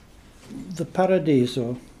the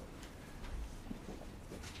Paradiso,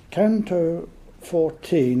 Canto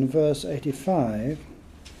 14, verse 85,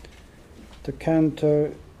 to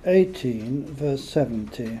Canto 18, verse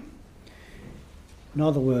 70. In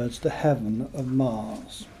other words, the heaven of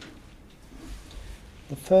Mars.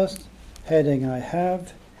 The first heading I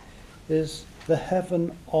have is the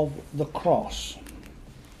heaven of the cross.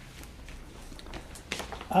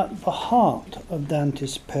 At the heart of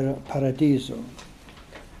Dante's Paradiso,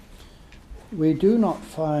 we do not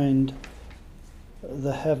find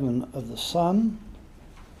the heaven of the sun,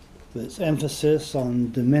 with its emphasis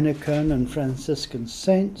on Dominican and Franciscan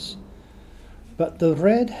saints, but the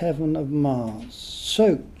red heaven of Mars,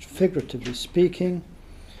 soaked, figuratively speaking,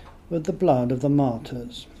 with the blood of the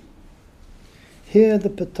martyrs. Here the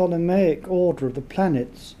Ptolemaic order of the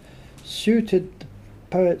planets suited the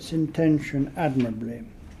poet's intention admirably.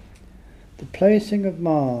 The placing of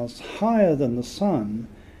Mars higher than the sun,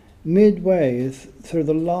 midway through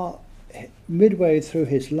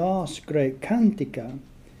his last great cantica,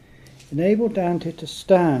 enabled Dante to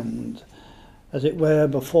stand, as it were,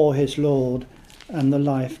 before his Lord and the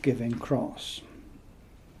life-giving cross.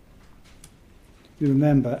 You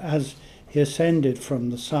remember, as he ascended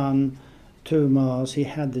from the sun to Mars, he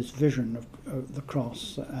had this vision of the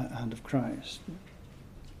cross and of Christ.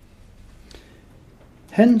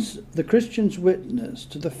 Hence, the Christian's witness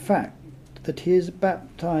to the fact that he is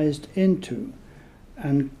baptized into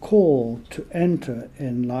and called to enter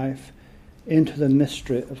in life into the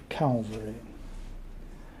mystery of Calvary.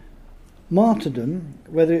 Martyrdom,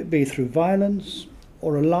 whether it be through violence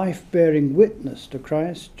or a life-bearing witness to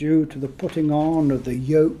Christ due to the putting on of the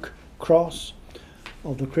yoke cross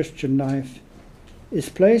of the Christian life, is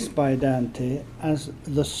placed by Dante as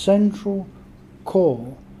the central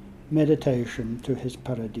core meditation to his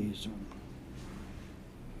Paradiso.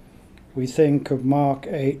 We think of Mark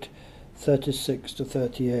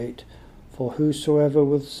 8:36-38, "For whosoever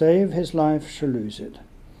will save his life shall lose it,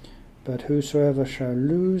 but whosoever shall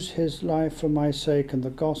lose his life for my sake and the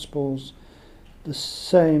gospel's, the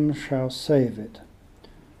same shall save it.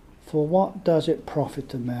 For what does it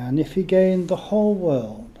profit a man if he gain the whole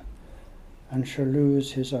world and shall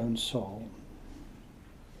lose his own soul?"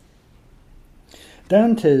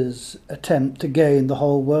 Dante's attempt to gain the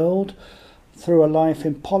whole world through a life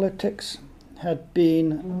in politics had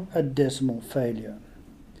been a dismal failure.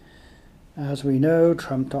 As we know,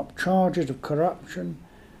 trumped-up charges of corruption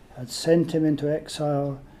had sent him into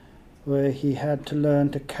exile, where he had to learn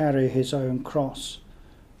to carry his own cross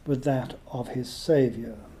with that of his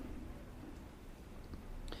Saviour.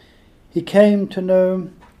 He came to know,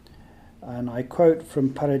 and I quote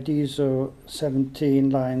from Paradiso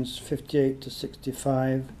 17, lines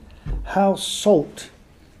 58-65, "How salt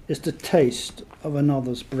is the taste of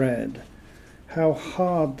another's bread, how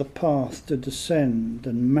hard the path to descend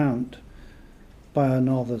and mount by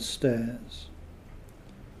another's stairs.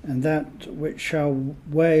 And that which shall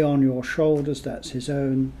weigh on your shoulders, that's his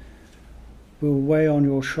own, will weigh on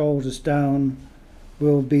your shoulders down,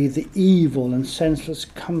 will be the evil and senseless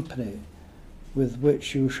company with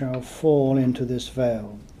which you shall fall into this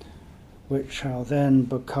vale, which shall then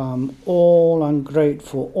become all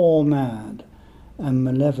ungrateful, all mad, and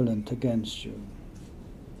malevolent against you."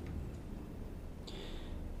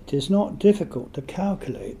 It is not difficult to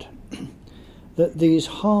calculate that these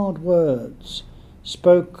hard words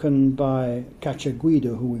spoken by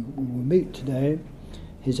Cacciaguida, who we will meet today,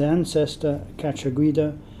 his ancestor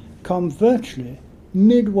Cacciaguida, come virtually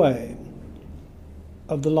midway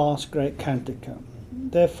of the last great cantica,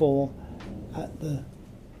 therefore at the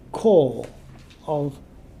core of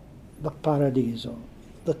the Paradiso,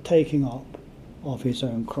 the taking up of his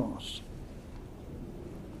own cross.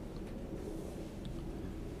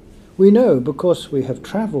 We know, because we have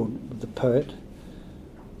travelled with the poet,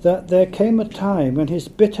 that there came a time when his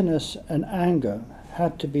bitterness and anger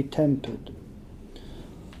had to be tempered.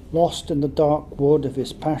 Lost in the dark wood of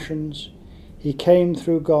his passions, he came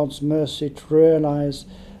through God's mercy to realize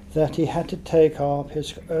that he had to take up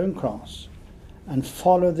his own cross and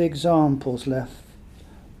follow the examples left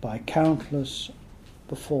by countless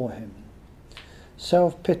before him.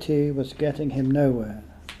 Self-pity was getting him nowhere.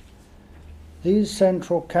 These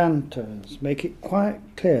central cantos make it quite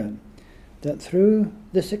clear that through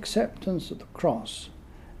this acceptance of the cross,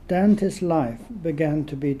 Dante's life began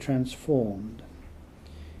to be transformed.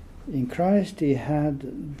 In Christ he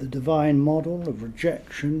had the divine model of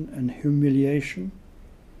rejection and humiliation.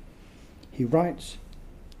 He writes,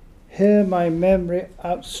 "Here my memory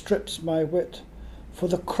outstrips my wit, for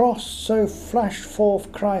the cross so flashed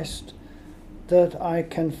forth Christ that I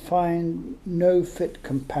can find no fit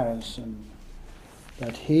comparison.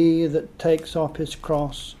 that he that takes up his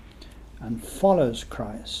cross and follows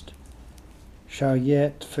Christ shall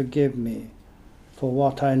yet forgive me for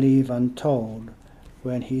what I leave untold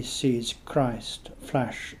when he sees Christ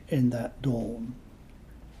flash in that dawn.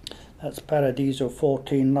 That's Paradiso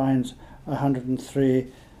 14, lines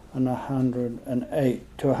 103 and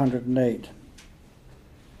 108 to 108.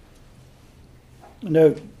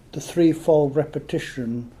 Note the threefold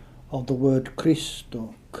repetition of the word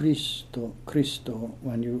Cristo, Cristo, Cristo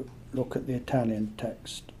when you look at the Italian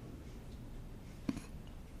text.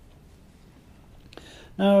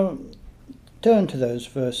 Now, turn to those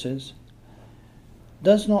verses.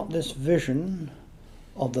 Does not this vision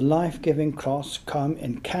of the life-giving cross come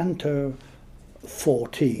in Canto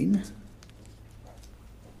 14?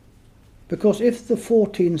 Because if the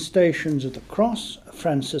 14 stations of the cross, a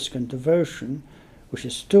Franciscan devotion, which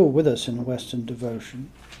is still with us in Western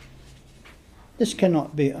devotion, this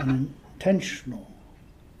cannot be unintentional.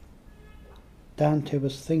 Dante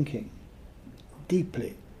was thinking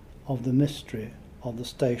deeply of the mystery of the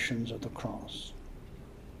stations of the cross.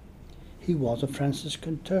 He was a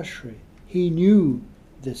Franciscan tertiary. He knew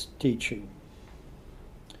this teaching.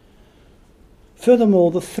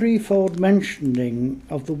 Furthermore, the threefold mentioning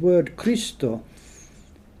of the word Cristo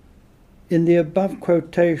in the above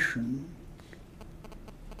quotation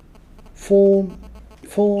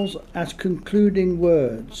falls as concluding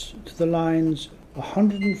words to the lines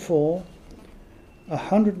 104,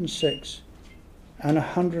 106 and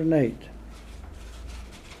 108.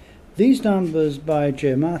 These numbers by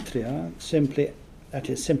gematria, simply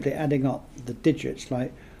adding up the digits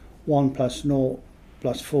like 1 plus 0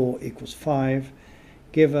 plus 4 equals 5,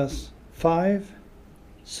 give us 5,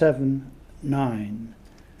 7, 9.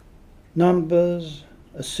 Numbers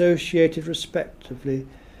associated respectively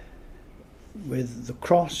with the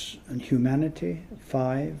cross and humanity,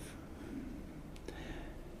 5.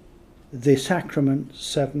 The sacrament,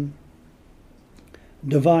 7.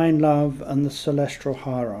 Divine love and the celestial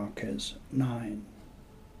hierarchies, 9.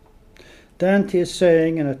 Dante is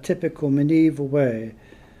saying in a typical medieval way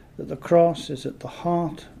that the cross is at the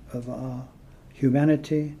heart of our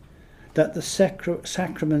humanity, that the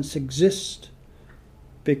sacraments exist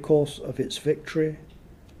because of its victory,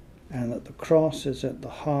 and that the cross is at the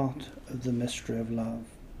heart of the mystery of love.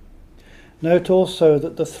 Note also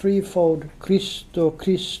that the threefold Cristo,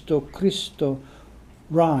 Cristo, Cristo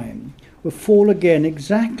rhyme will fall again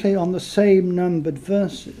exactly on the same numbered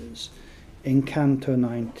verses in Canto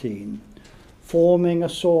 19, forming a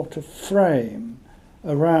sort of frame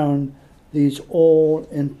around these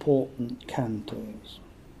all-important cantos.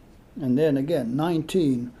 And then again,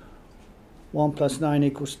 19, 1 plus 9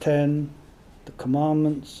 equals 10, the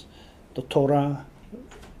commandments, the Torah,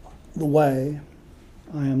 the way,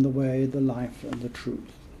 I am the way, the life and the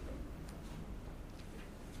truth.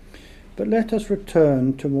 But let us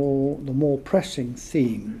return to the more pressing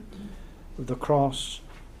theme of the cross,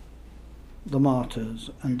 the martyrs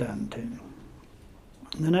and Dante.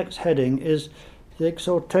 The next heading is the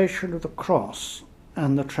exaltation of the cross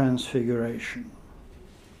and the transfiguration.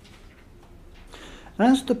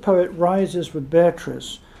 As the poet rises with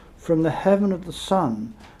Beatrice from the heaven of the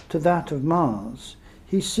sun to that of Mars,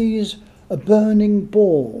 he sees a burning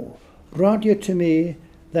ball, ruddier to me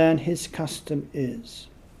than his custom is.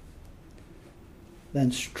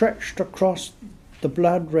 Then stretched across the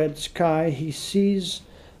blood-red sky, he sees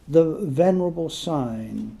the venerable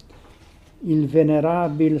sign, Il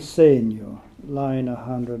venerabile segno, line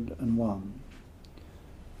 101,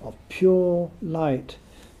 of pure light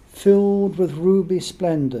filled with ruby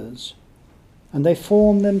splendours, and they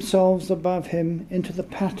form themselves above him into the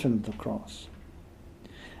pattern of the cross.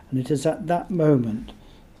 And it is at that moment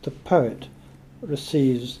the poet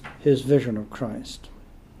receives his vision of Christ.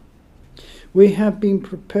 We have been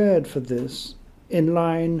prepared for this in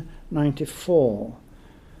line 94,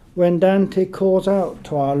 when Dante calls out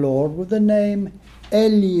to our Lord with the name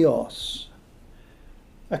Elios,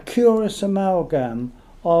 a curious amalgam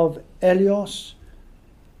of Elios,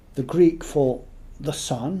 the Greek for the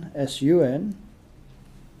Son, S-U-N.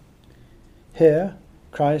 Here,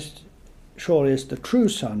 Christ surely is the true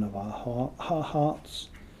Son of our hearts,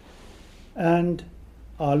 and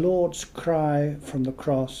our Lord's cry from the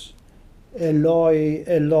cross, Eloi,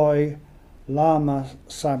 Eloi, lama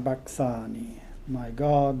sabachthani, my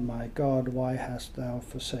God, why hast thou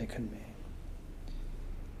forsaken me?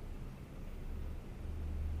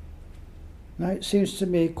 Now it seems to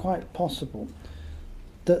me quite possible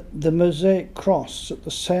that the mosaic cross at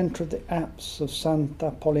the centre of the apse of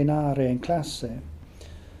Santa Apollinare in Classe,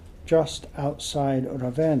 just outside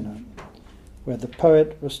Ravenna, where the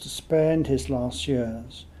poet was to spend his last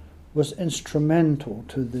years, was instrumental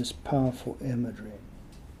to this powerful imagery.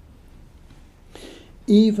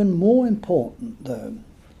 Even more important, though,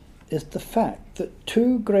 is the fact that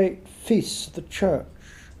two great feasts of the Church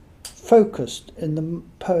focused in the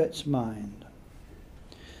poet's mind: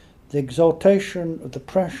 the exaltation of the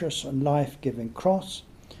precious and life-giving cross,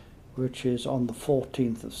 which is on the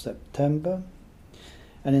 14th of September,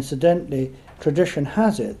 and incidentally, tradition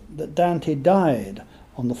has it that Dante died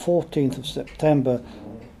on the 14th of September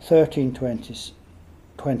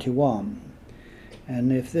 1321,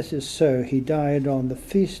 and if this is so, he died on the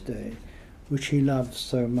feast day which he loved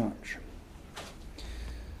so much.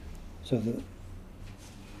 So the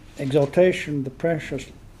exaltation of the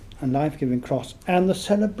precious and life-giving cross and the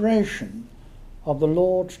celebration of the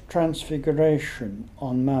Lord's Transfiguration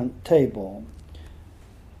on Mount Tabor,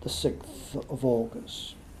 the 6th of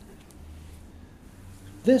August.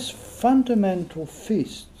 This fundamental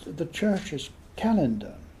feast of the Church's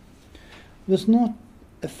calendar was not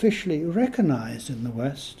officially recognized in the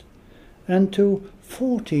West until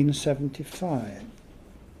 1475.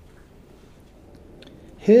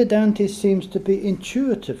 Here Dante seems to be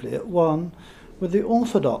intuitively at one with the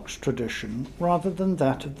Orthodox tradition rather than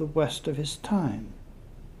that of the West of his time.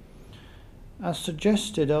 As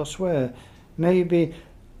suggested elsewhere, maybe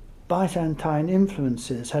Byzantine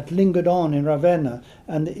influences had lingered on in Ravenna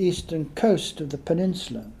and the eastern coast of the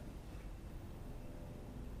peninsula.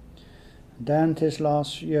 Dante's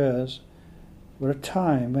last years were a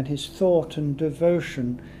time when his thought and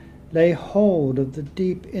devotion lay hold of the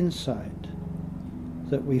deep insight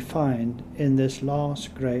that we find in this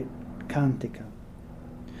last great cantica.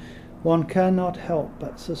 One cannot help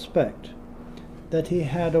but suspect that he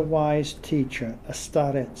had a wise teacher, a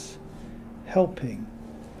starets, helping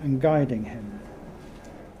and guiding him.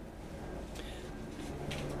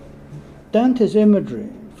 Dante's imagery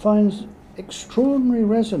finds extraordinary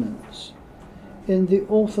resonance in the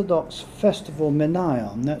Orthodox festival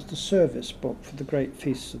Menaion, that's the service book for the great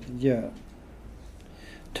feasts of the year.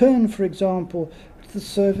 Turn, for example, to the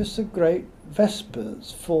service of great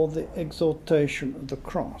Vespers for the exaltation of the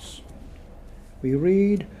cross. We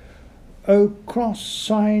read, "O cross,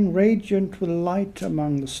 sign radiant with light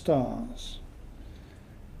among the stars."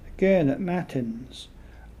 Again at Matins,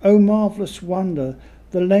 "O marvellous wonder,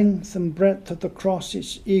 the length and breadth of the cross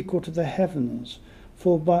is equal to the heavens,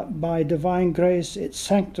 for by divine grace it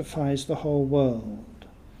sanctifies the whole world."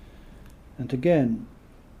 And again,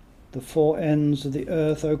 "The four ends of the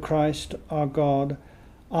earth, O Christ, our God,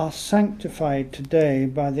 are sanctified today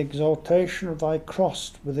by the exaltation of thy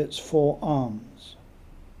cross with its four arms."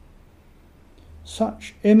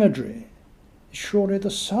 Such imagery is surely the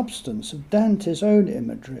substance of Dante's own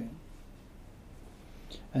imagery.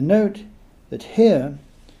 And note that here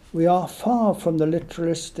we are far from the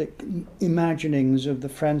literalistic imaginings of the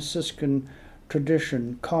Franciscan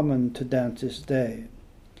tradition common to Dante's day.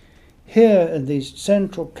 Here in these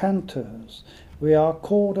central cantos we are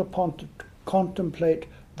called upon to contemplate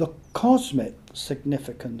the cosmic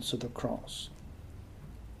significance of the cross.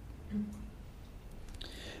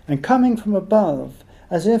 And coming from above,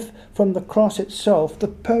 as if from the cross itself, the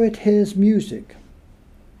poet hears music.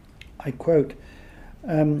 I quote,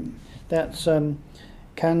 that's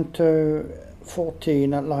Canto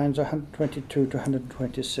 14 at lines 122 to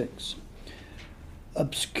 126.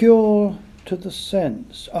 Obscure to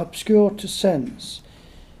sense,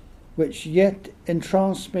 which yet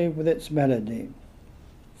entranced me with its melody.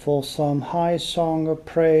 For some high song of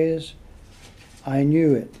praise, I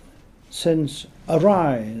knew it, since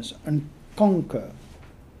arise and conquer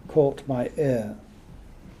caught my ear,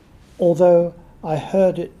 although I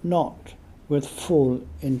heard it not with full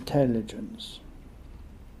intelligence.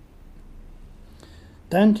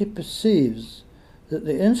 Dante perceives that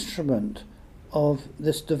the instrument of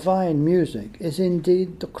this divine music is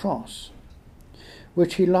indeed the cross,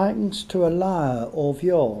 which he likens to a lyre or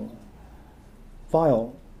viol,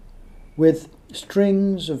 with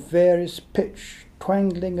strings of various pitch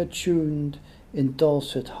twangling attuned in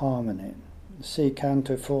dulcet harmony. See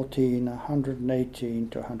Canto 14, 118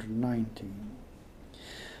 to 119.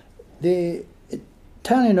 The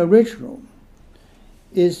Italian original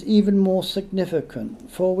is even more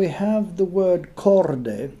significant, for we have the word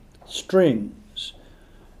corde, strings,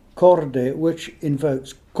 corde, which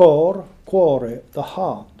invokes cor, cuore, the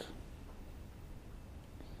heart.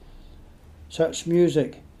 Such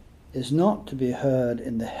music is not to be heard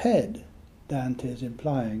in the head, Dante is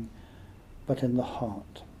implying, but in the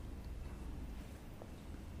heart.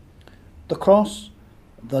 The cross,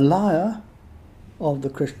 the lyre of the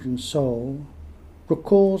Christian soul,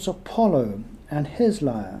 recalls Apollo and his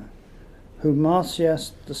lyre, whom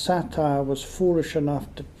Marsyas the satyr was foolish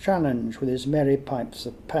enough to challenge with his merry pipes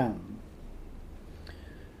of Pan.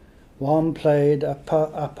 One played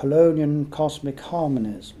Apollonian cosmic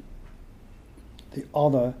harmonies, the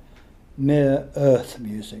other mere earth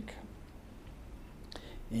music.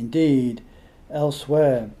 Indeed,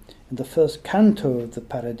 elsewhere, in the first canto of the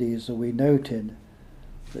Paradiso, we noted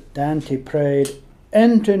that Dante prayed,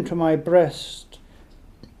 "Enter into my breast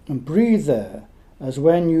and breathe there, as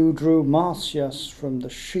when you drew Marsyas from the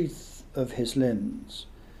sheath of his limbs."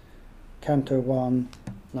 Canto 1,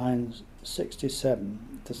 lines 67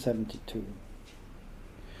 to 72.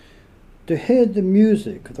 To hear the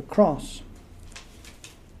music of the cross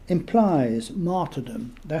implies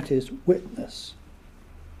martyrdom, that is, witness.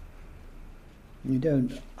 You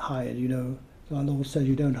don't hide, our Lord says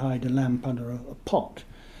you don't hide a lamp under a pot.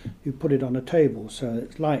 You put it on a table so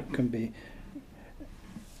its light can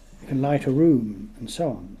light a room, and so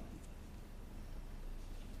on.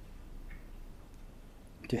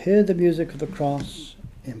 To hear the music of the cross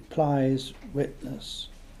implies witness,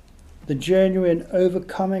 the genuine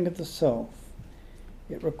overcoming of the self.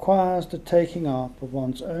 It requires the taking up of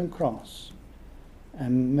one's own cross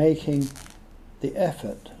and making the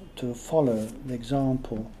effort to follow the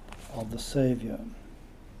example of the Saviour.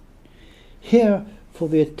 Here, for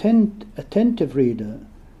the attentive reader,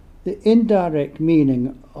 the indirect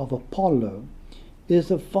meaning of Apollo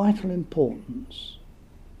is of vital importance.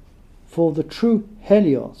 For the true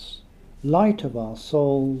Helios, light of our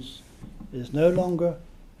souls, is no longer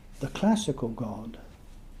the classical God,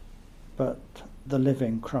 but the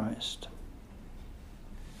living Christ.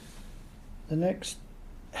 The next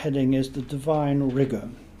heading is the divine rigour.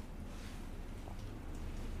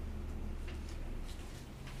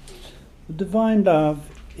 The divine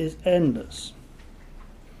love is endless,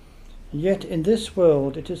 and yet in this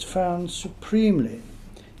world it is found supremely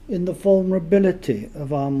in the vulnerability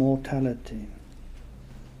of our mortality,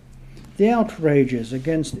 the outrages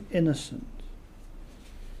against the innocent,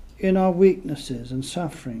 in our weaknesses and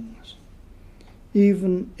sufferings,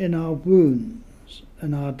 even in our wounds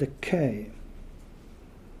and our decay.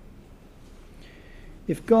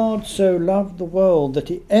 If God so loved the world that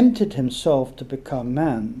he emptied himself to become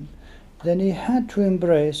man, then he had to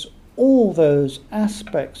embrace all those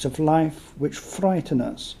aspects of life which frighten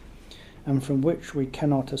us and from which we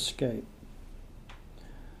cannot escape.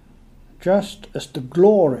 Just as the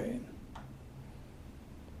glory,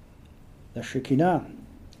 the Shekinah,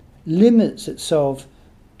 limits itself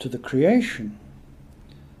to the creation,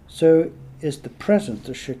 so is the presence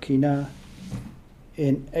of Shekinah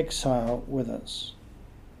in exile with us.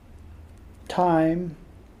 Time,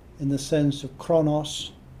 in the sense of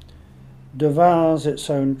chronos, devours its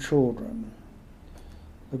own children,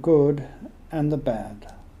 the good and the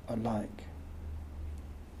bad alike.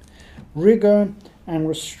 Rigour and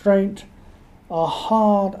restraint are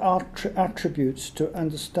hard attributes to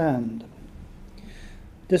understand.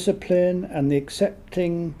 Discipline and the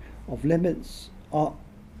accepting of limits are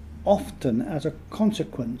often as a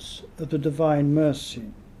consequence of the divine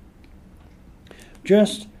mercy.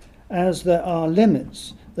 Just as there are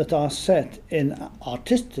limits that are set in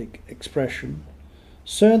artistic expression,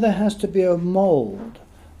 so there has to be a mould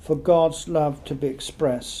for God's love to be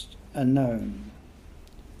expressed and known.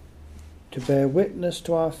 To bear witness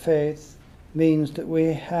to our faith means that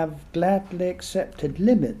we have gladly accepted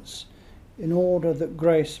limits in order that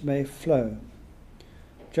grace may flow,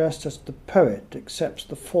 just as the poet accepts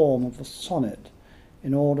the form of a sonnet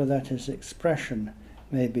in order that his expression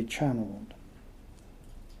may be channeled.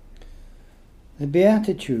 The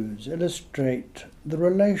Beatitudes illustrate the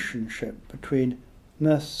relationship between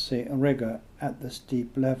mercy and rigour at this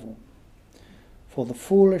deep level. For the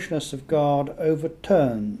foolishness of God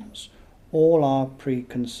overturns all our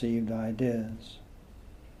preconceived ideas.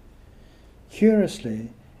 Curiously,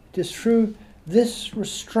 it is through this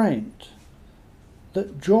restraint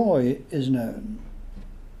that joy is known.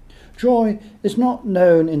 Joy is not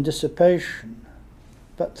known in dissipation,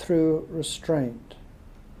 but through restraint.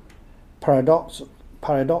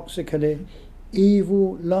 Paradoxically,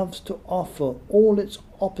 evil loves to offer all its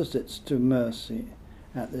opposites to mercy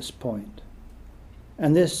at this point,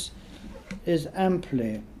 and this is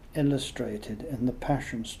amply illustrated in the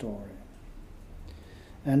Passion story.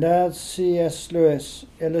 And as C.S. Lewis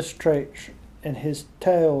illustrates in his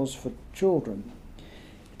Tales for Children,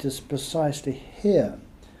 it is precisely here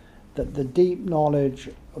that the deep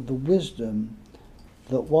knowledge of the wisdom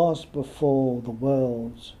that was before the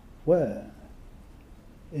worlds were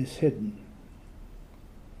is hidden.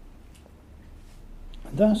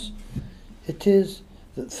 Thus, it is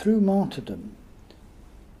that through martyrdom,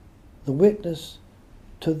 the witness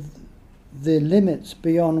to the limits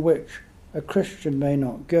beyond which a Christian may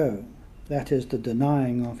not go, that is, the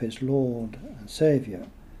denying of his Lord and Saviour,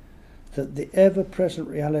 that the ever-present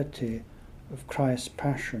reality of Christ's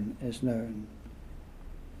passion is known.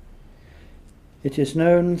 It is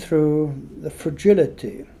known through the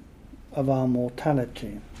fragility of our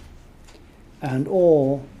mortality, and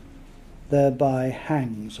all thereby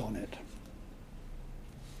hangs on it.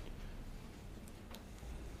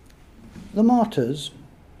 The martyrs,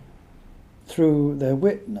 through their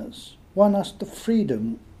witness, won us the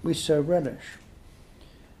freedom we so relish.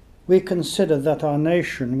 We consider that our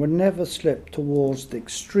nation would never slip towards the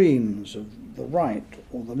extremes of the right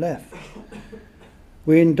or the left.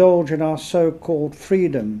 We indulge in our so-called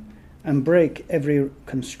freedom and break every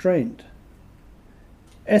constraint.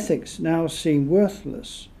 Ethics now seem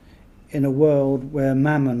worthless in a world where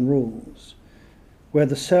mammon rules, where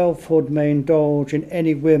the selfhood may indulge in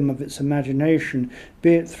any whim of its imagination,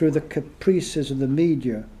 be it through the caprices of the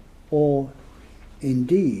media or,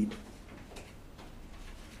 indeed,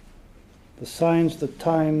 the signs of the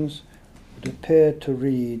times would appear to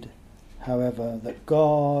read, however, that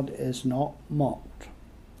God is not mocked.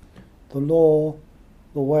 The law,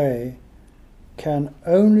 the way, can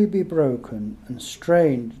only be broken and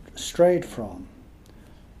strayed from,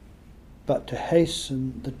 but to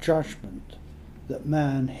hasten the judgment that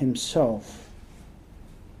man himself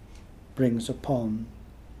brings upon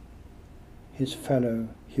his fellow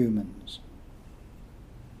humans.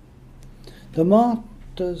 The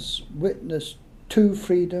martyrs witnessed to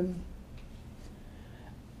freedom.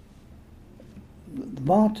 The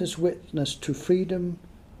martyrs' witness to freedom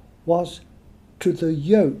was to the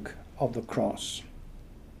yoke of the cross.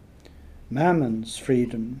 Mammon's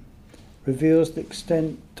freedom reveals the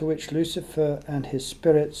extent to which Lucifer and his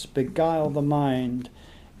spirits beguile the mind,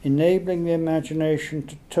 enabling the imagination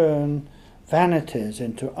to turn vanities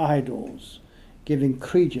into idols, giving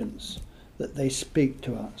credence that they speak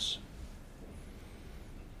to us.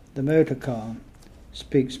 The motor car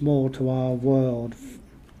speaks more to our world,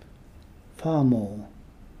 far more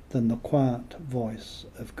than the quiet voice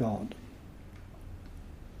of God.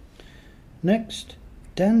 Next,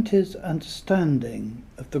 Dante's understanding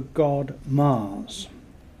of the god Mars.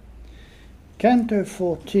 Canto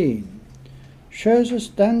 14 shows us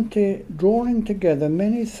Dante drawing together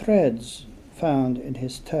many threads found in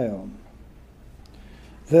his tale.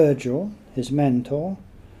 Virgil, his mentor,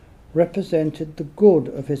 represented the good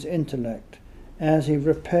of his intellect as he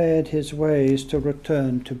repaired his ways to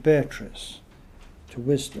return to Beatrice, to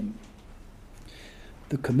wisdom.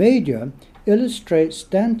 The Commedia illustrates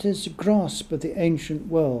Dante's grasp of the ancient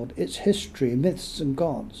world, its history, myths and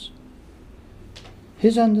gods.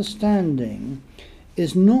 His understanding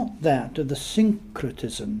is not that of the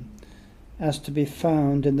syncretism as to be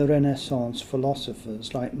found in the Renaissance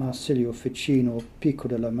philosophers like Marsilio Ficino or Pico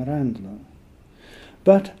della Mirandola,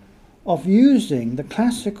 but of using the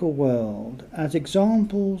classical world as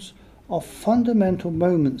examples of fundamental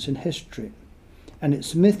moments in history and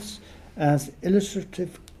its myths as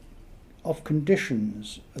illustrative of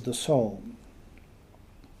conditions of the soul.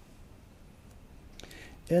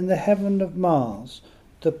 In The Heaven of Mars,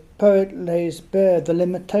 the poet lays bare the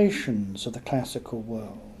limitations of the classical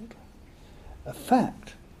world, a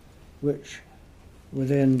fact which,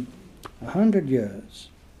 within 100 years,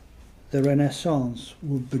 the Renaissance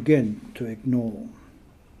will begin to ignore.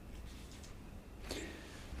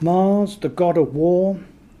 Mars, the god of war,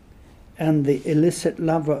 and the illicit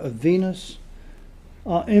lover of Venus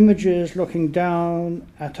are images looking down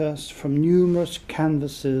at us from numerous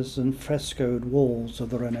canvases and frescoed walls of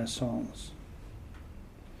the Renaissance.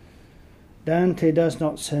 Dante does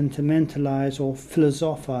not sentimentalize or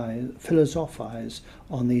philosophize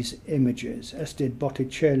on these images, as did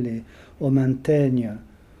Botticelli or Mantegna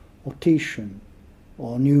or Titian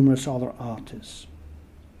or numerous other artists.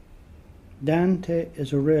 Dante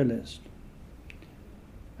is a realist.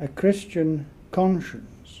 A Christian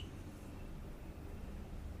conscience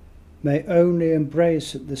may only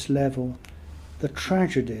embrace at this level the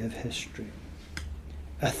tragedy of history.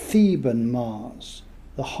 A Theban Mars,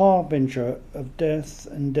 the harbinger of death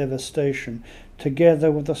and devastation, together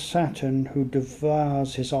with a Saturn who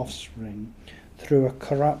devours his offspring through a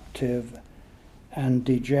corruptive and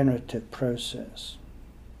degenerative process.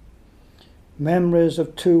 Memories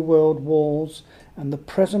of 2 world wars and the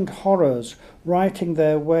present horrors writing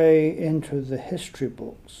their way into the history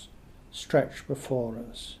books stretch before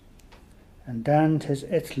us. And Dante's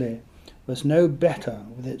Italy was no better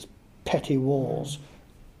with its petty wars,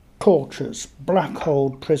 tortures,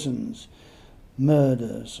 black-holed prisons,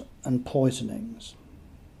 murders and poisonings.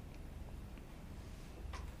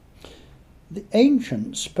 The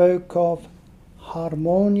ancients spoke of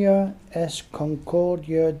harmonia es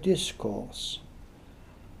concordia discourse.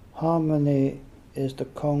 Harmony is the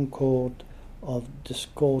concord of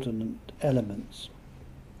discordant elements.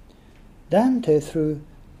 Dante, through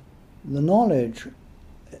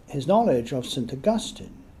his knowledge of St.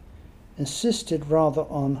 Augustine, insisted rather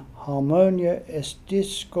on harmonia es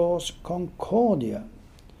discourse concordia,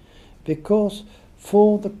 because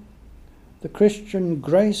for the Christian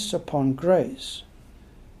grace upon grace,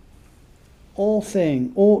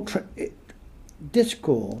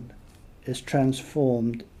 discord is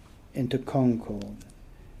transformed into concord,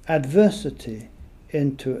 adversity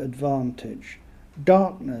into advantage,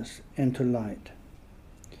 darkness into light.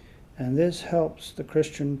 And this helps the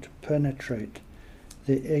Christian to penetrate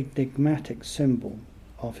the enigmatic symbol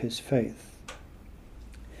of his faith.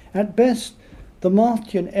 At best, the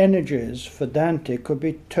Martian energies for Dante could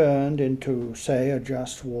be turned into, say, a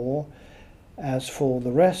just war. As for the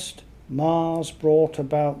rest, Mars brought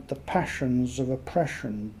about the passions of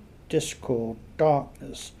oppression, discord,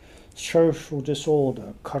 darkness, social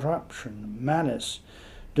disorder, corruption, malice,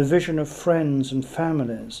 division of friends and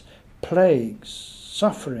families, plagues,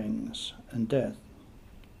 sufferings, and death.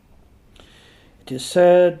 It is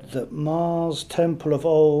said that Mars' temple of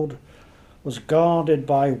old was guarded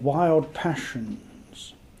by wild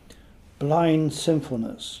passions, blind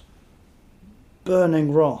sinfulness,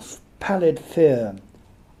 burning wrath, pallid fear,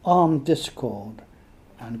 armed discord,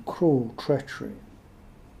 and cruel treachery.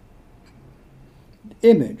 The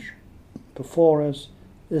image before us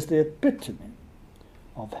is the epitome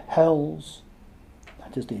of hell's,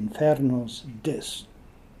 that is the Inferno's, dis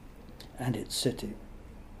and its city,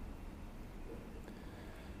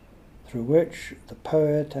 through which the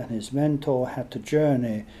poet and his mentor had to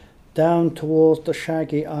journey down towards the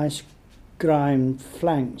shaggy ice-grimed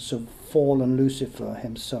flanks of fallen Lucifer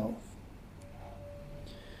himself.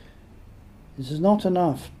 It is not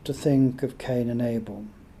enough to think of Cain and Abel.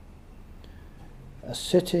 It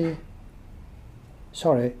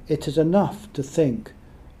is enough to think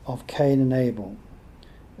of Cain and Abel.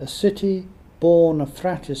 A city born of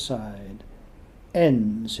fratricide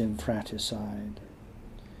ends in fratricide.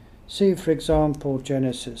 See, for example,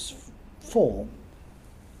 Genesis 4,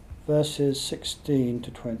 verses 16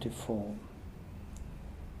 to 24.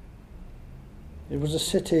 It was a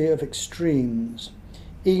city of extremes.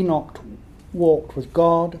 Enoch walked with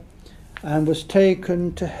God and was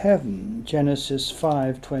taken to heaven, Genesis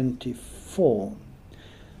 5:24.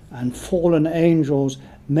 And fallen angels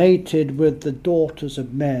mated with the daughters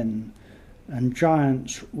of men, and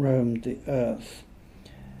giants roamed the earth,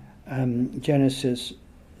 Genesis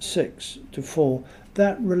 6-4.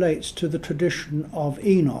 That relates to the tradition of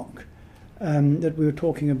Enoch that we were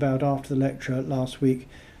talking about after the lecture last week,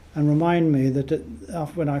 and remind me that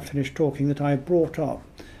when I finished talking that I brought up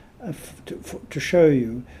to show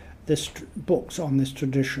you this books on this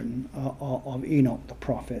tradition of Enoch the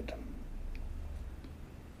prophet.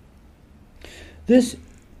 This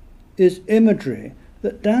is imagery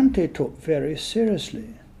that Dante took very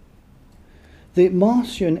seriously. The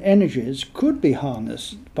Martian energies could be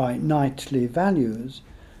harnessed by knightly values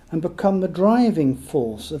and become the driving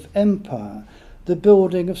force of empire, the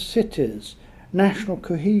building of cities, national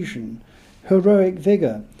cohesion, heroic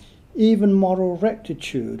vigour, even moral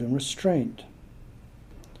rectitude and restraint.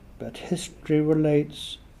 But history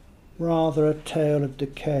relates rather a tale of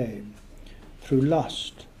decay through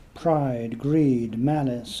lust, pride, greed,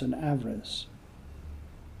 malice, and avarice.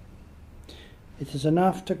 It is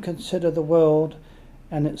enough to consider the world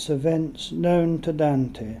and its events known to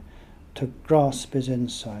Dante to grasp his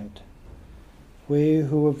insight. We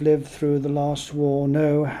who have lived through the last war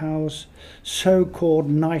know how so-called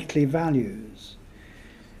knightly values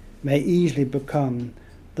may easily become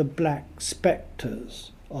the black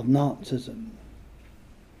spectres of Nazism.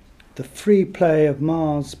 The free play of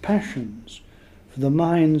Mars' passions for the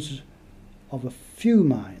minds of a few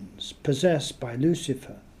minds possessed by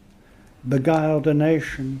Lucifer beguiled a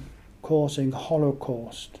nation, causing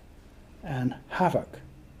holocaust and havoc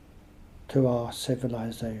to our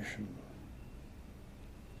civilization.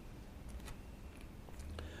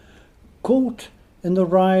 Caught in the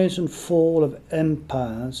rise and fall of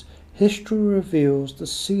empires, history reveals the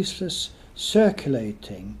ceaseless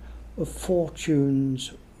circulating of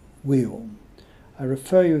fortune's wheel. I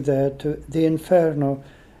refer you there to the Inferno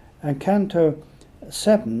and Canto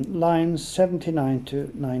 7, lines 79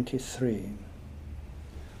 to 93.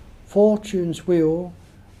 Fortune's wheel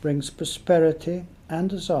brings prosperity and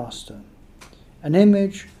disaster, an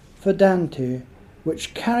image for Dante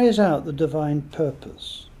which carries out the divine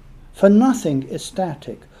purpose. For nothing is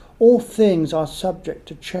static, all things are subject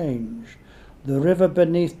to change. The river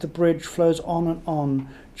beneath the bridge flows on and on,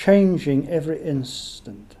 changing every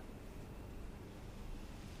instant.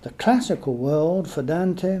 The classical world for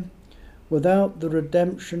Dante, without the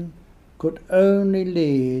redemption, could only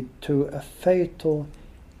lead to a fatal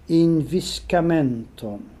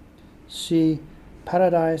inviscamento. See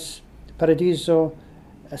Paradiso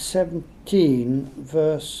 17,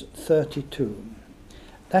 verse 32.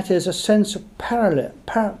 That is a sense of I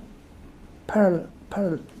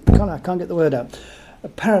can't get the word out.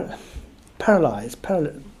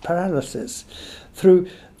 Paralysis through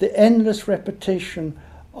the endless repetition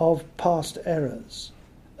of past errors.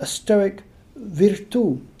 A Stoic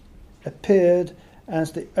virtù appeared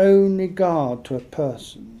as the only guard to a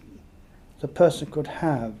person the person could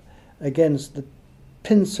have against the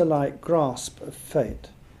pincer-like grasp of fate,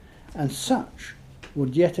 and such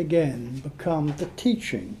would yet again become the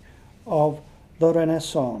teaching of the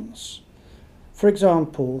Renaissance. For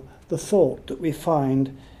example, the thought that we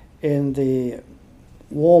find in the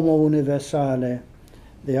Uomo Universale,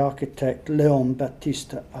 the architect Leon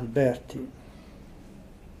Battista Alberti.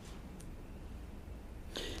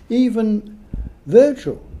 Even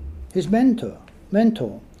Virgil, his mentor,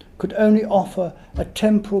 could only offer a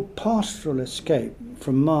temporal pastoral escape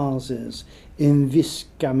from Mars's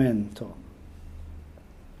inviscamento.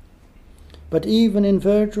 But even in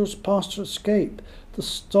Virgil's pastoral escape, the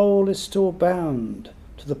soul is still bound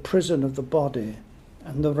to the prison of the body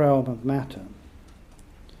and the realm of matter.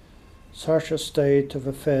 Such a state of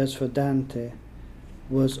affairs for Dante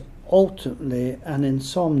was ultimately an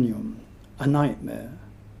insomnium, a nightmare.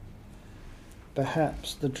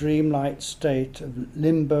 Perhaps the dreamlike state of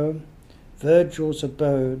limbo, Virgil's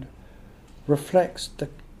abode, reflects the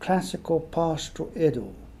classical pastoral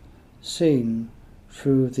idyll seen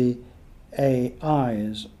through the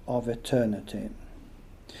eyes of eternity.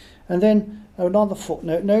 And then another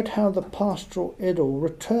footnote, note how the pastoral idyll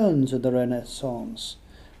returns in the Renaissance,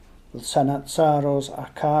 with Sanazzaro's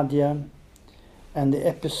Arcadia and the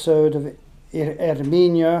episode of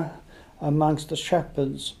Erminia amongst the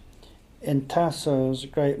shepherds in Tasso's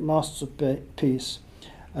great masterpiece,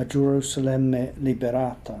 A Gerusalemme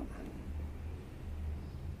Liberata.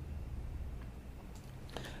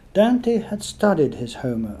 Dante had studied his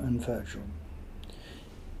Homer and Virgil,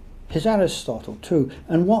 his Aristotle too,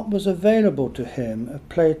 and what was available to him of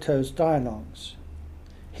Plato's dialogues.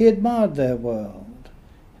 He admired their world,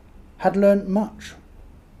 had learnt much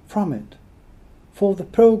from it, for the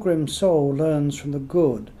pilgrim soul learns from the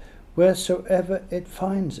good wheresoever it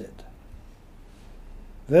finds it.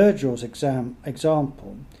 Virgil's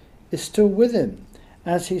example is still with him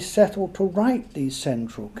as he settled to write these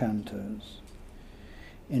central cantos.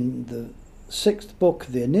 In the 6th book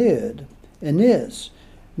of the Aeneid, Aeneas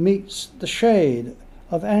meets the shade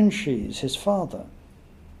of Anchises, his father.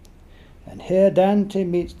 And here Dante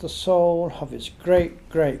meets the soul of his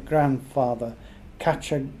great-great-grandfather,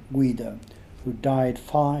 Cacciaguida, who died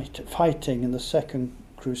fighting in the Second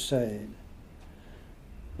Crusade.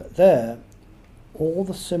 But there, all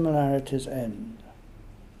the similarities end.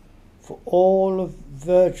 For all of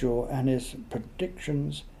Virgil and his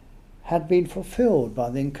predictions had been fulfilled by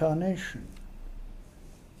the Incarnation.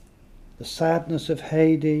 The sadness of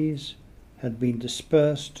Hades had been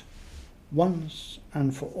dispersed once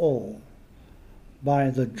and for all by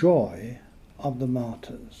the joy of the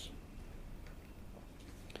martyrs.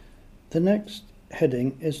 The next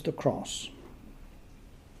heading is the cross.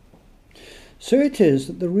 So it is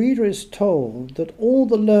that the reader is told that all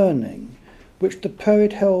the learning which the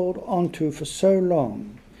poet held onto for so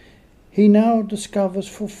long, he now discovers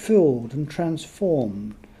fulfilled and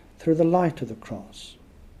transformed through the light of the cross.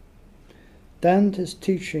 Dante's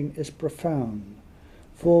teaching is profound,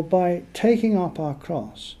 for by taking up our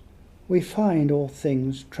cross, we find all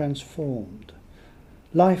things transformed.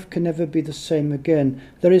 Life can never be the same again.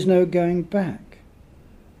 There is no going back,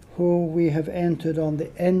 for we have entered on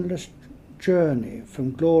the endless journey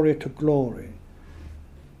from glory to glory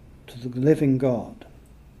to the living God.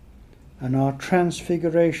 And our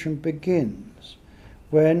transfiguration begins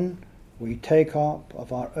when we take up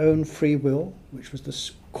of our own free will, which was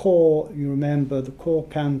the core, you remember, the core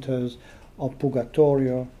cantos of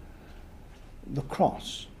Purgatorio, the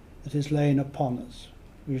cross that is laid upon us,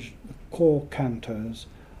 which is the core cantos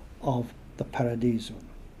of the Paradiso.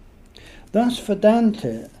 Thus for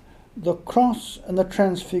Dante, the cross and the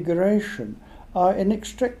transfiguration are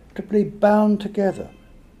inextricably bound together.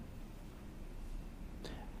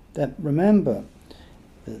 That remember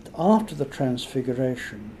that after the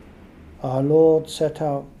transfiguration, our Lord set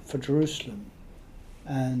out for Jerusalem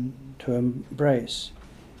and to embrace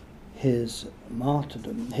his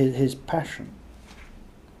martyrdom, his passion.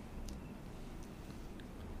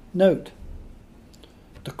 Note,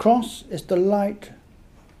 the cross is the light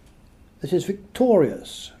that is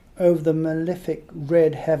victorious over the malefic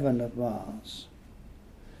red heaven of Mars.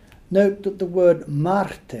 Note that the word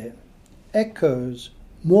Marte echoes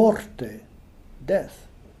morte, death,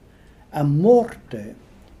 and morte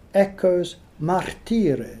echoes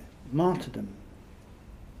martire, martyrdom.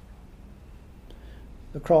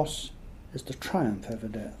 The cross is the triumph over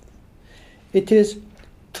death. It is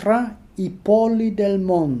tra I poli del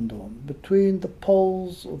mondo, between the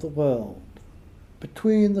poles of the world,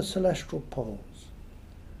 between the celestial poles.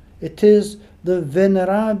 It is the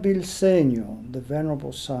venerabil segno, the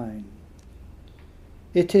venerable sign.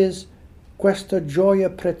 It is questa gioia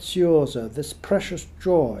preziosa, this precious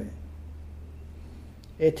joy.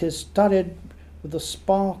 It is studded with the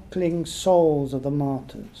sparkling souls of the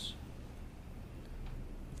martyrs.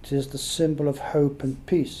 It is the symbol of hope and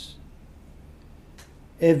peace.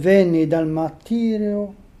 E venni dal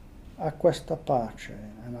martirio a questa pace,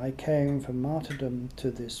 and I came from martyrdom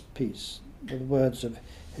to this peace, the words of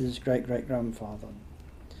his great-great-grandfather.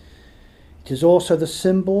 It is also the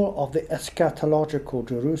symbol of the eschatological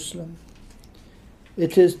Jerusalem.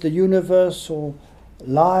 It is the universal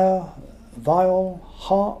lyre, viol,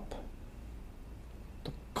 harp,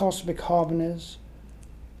 the cosmic harmonies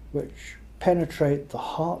which penetrate the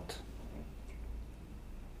heart.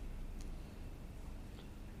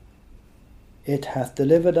 It hath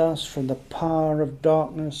delivered us from the power of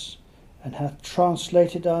darkness, and hath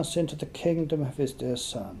translated us into the kingdom of his dear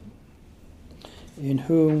Son, in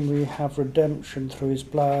whom we have redemption through his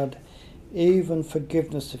blood, even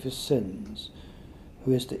forgiveness of his sins,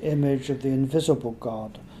 who is the image of the invisible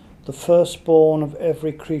God, the firstborn of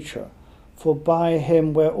every creature. For by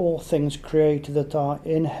him were all things created that are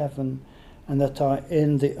in heaven and that are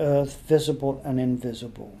in the earth, visible and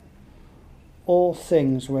invisible. All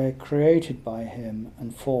things were created by him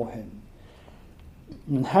and for him.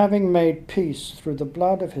 And having made peace through the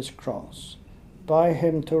blood of his cross, by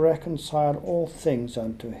him to reconcile all things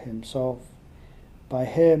unto himself, by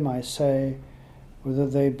him, I say, whether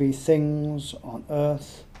they be things on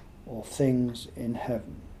earth or things in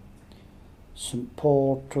heaven. St.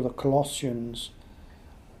 Paul to the Colossians,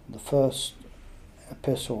 the first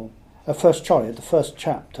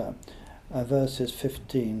chapter, verses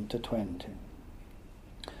 15 to 20.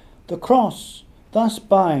 The cross thus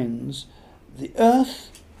binds the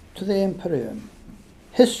earth to the empyrean,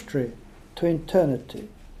 history to eternity,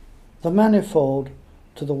 the manifold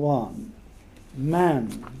to the one,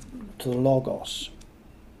 man to the Logos.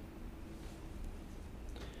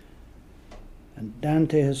 And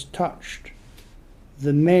Dante has touched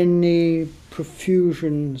the many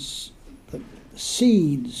profusions, the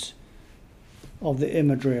seeds of the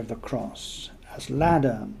imagery of the cross, as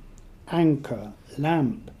ladder, anchor,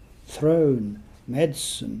 lamp, throne,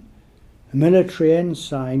 medicine, military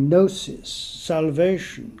ensign, gnosis,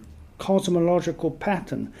 salvation, cosmological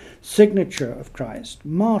pattern, signature of Christ,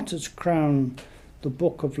 martyr's crown, the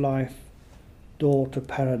book of life, door to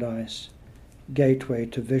paradise, gateway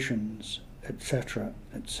to visions, etc.,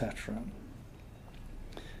 etc.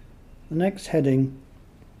 The next heading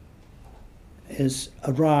is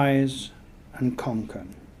Arise and Conquer.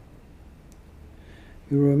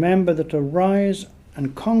 You remember that arise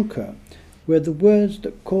and conquer were the words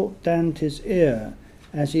that caught Dante's ear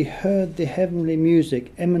as he heard the heavenly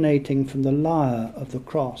music emanating from the lyre of the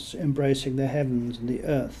cross, embracing the heavens and the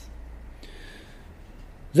earth.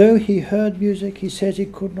 Though he heard music, he says he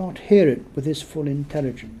could not hear it with his full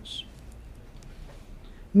intelligence.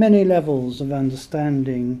 Many levels of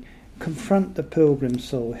understanding confront the pilgrim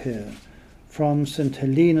soul here, from St.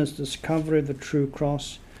 Helena's discovery of the true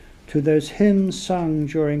cross to those hymns sung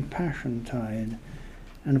during Passiontide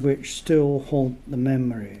and which still haunt the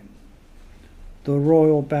memory. The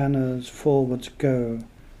royal banners forwards go,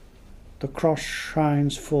 the cross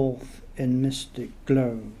shines forth in mystic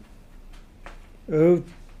glow. O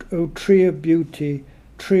tree of beauty,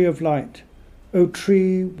 tree of light, O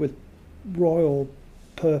tree with royal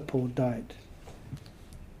purple dight,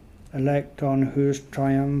 elect on whose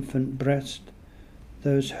triumphant breast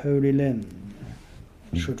those holy limbs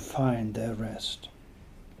should find their rest.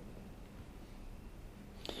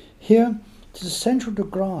 Here it is essential to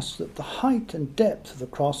grasp that the height and depth of the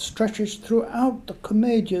cross stretches throughout the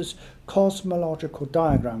Commedia's cosmological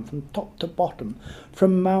diagram from top to bottom.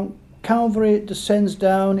 From Mount Calvary it descends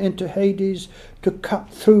down into Hades to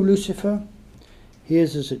cut through Lucifer. He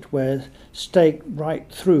is, as it were, staked right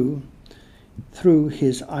through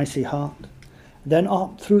his icy heart, then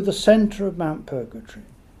up through the centre of Mount Purgatory.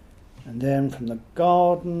 And then from the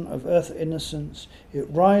garden of earth innocence it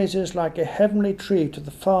rises like a heavenly tree to the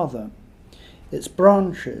Father. its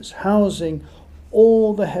branches housing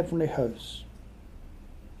all the heavenly hosts.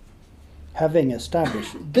 Having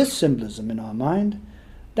established this symbolism in our mind,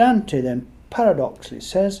 Dante then paradoxically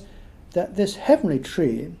says that this heavenly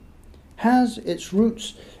tree has its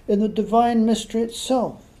roots in the divine mystery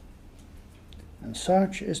itself. And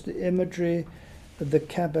such is the imagery of the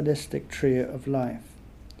Kabbalistic tree of life.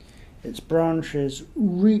 Its branches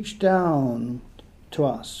reach down to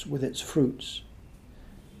us with its fruits,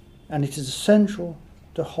 and it is essential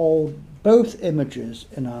to hold both images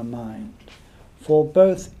in our mind, for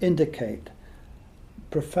both indicate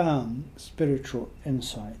profound spiritual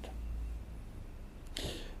insight.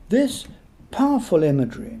 This powerful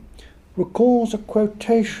imagery recalls a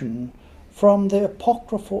quotation from the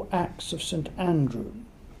apocryphal Acts of St. Andrew.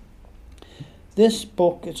 This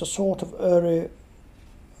book is a sort of early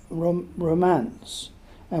romance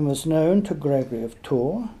and was known to Gregory of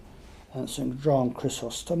Tours and St. John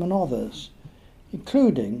Chrysostom and others,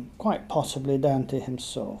 including, quite possibly, Dante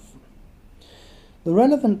himself. The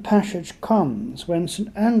relevant passage comes when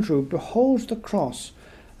St. Andrew beholds the cross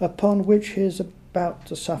upon which he is about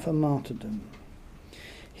to suffer martyrdom.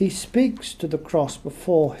 He speaks to the cross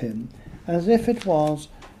before him as if it was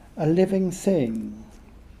a living thing.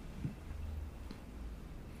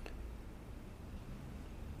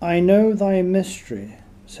 I know thy mystery,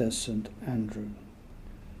 says St. Andrew,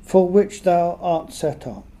 for which thou art set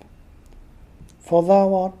up. For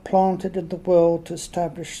thou art planted in the world to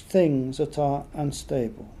establish things that are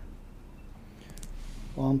unstable.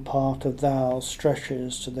 One part of thou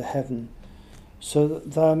stretches to the heaven, so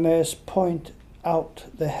that thou mayest point out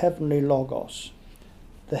the heavenly Logos,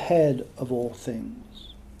 the head of all things.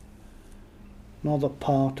 Another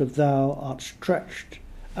part of thou art stretched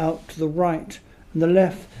out to the right and the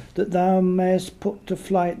left, that thou mayest put to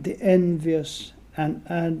flight the envious and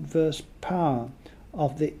adverse power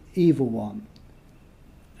of the evil one,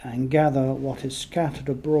 and gather what is scattered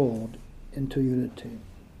abroad into unity.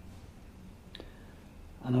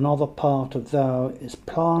 And another part of thou is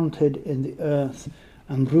planted in the earth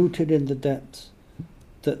and rooted in the depths,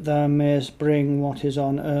 that thou mayest bring what is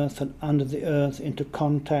on earth and under the earth into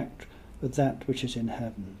contact with that which is in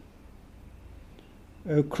heaven.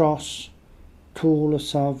 O cross, tool of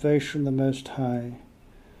salvation the Most High,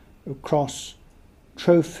 O cross,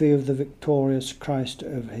 trophy of the victorious Christ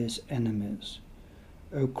over his enemies,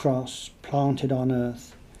 O cross, planted on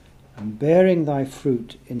earth and bearing thy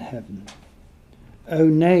fruit in heaven, O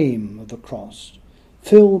name of the cross,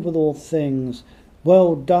 filled with all things,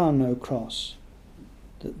 well done, O cross,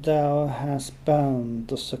 that thou hast bound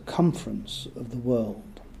the circumference of the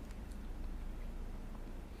world.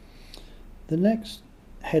 The next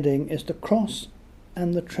heading is the cross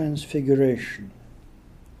and the transfiguration.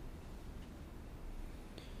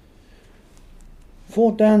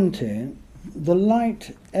 For Dante, the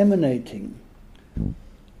light emanating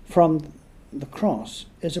from the cross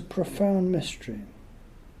is a profound mystery.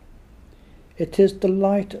 It is the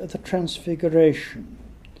light of the transfiguration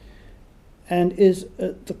and is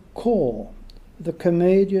at the core of the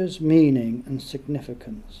Commedia's meaning and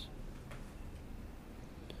significance.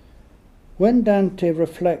 When Dante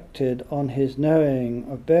reflected on his knowing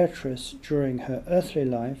of Beatrice during her earthly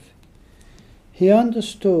life, he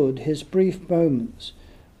understood his brief moments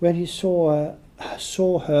when he saw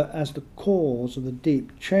her as the cause of the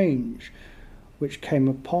deep change which came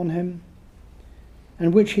upon him,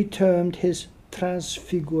 and which he termed his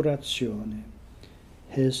trasfigurazione,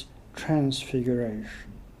 his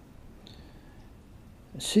transfiguration.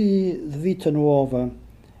 See the Vita Nuova,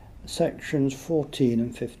 sections 14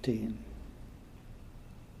 and 15.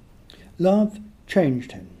 Love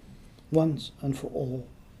changed him, once and for all.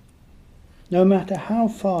 No matter how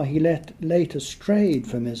far he later strayed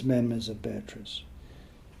from his memories of Beatrice,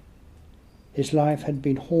 his life had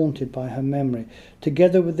been haunted by her memory,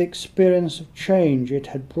 together with the experience of change it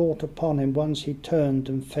had brought upon him once he turned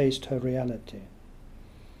and faced her reality.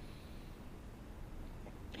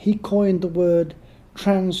 He coined the word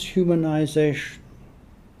transhumanization,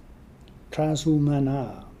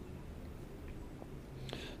 transhumanar.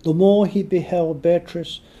 The more he beheld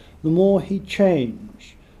Beatrice, the more he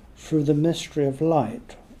changed through the mystery of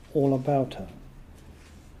light all about her,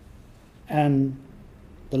 and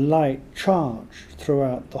the light charged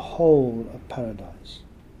throughout the whole of paradise.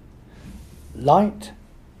 Light,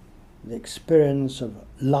 the experience of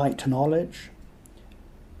light knowledge,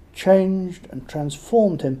 changed and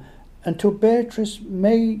transformed him until Beatrice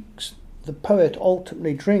makes the poet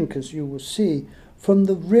ultimately drink, as you will see, from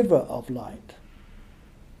the river of light.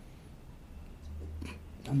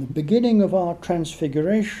 And the beginning of our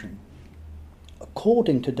transfiguration,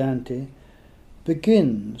 according to Dante,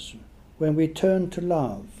 begins when we turn to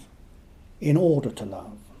love in order to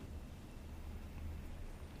love.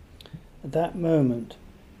 At that moment,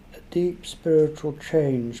 a deep spiritual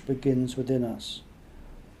change begins within us.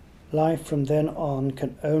 Life from then on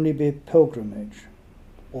can only be a pilgrimage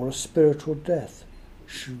or a spiritual death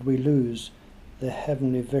should we lose the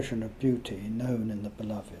heavenly vision of beauty known in the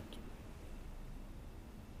Beloved.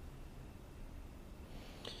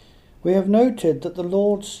 We have noted that the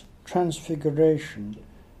Lord's transfiguration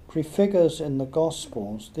prefigures in the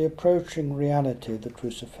Gospels the approaching reality of the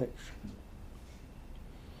crucifixion.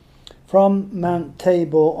 From Mount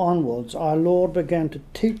Tabor onwards, our Lord began to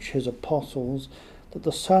teach his apostles that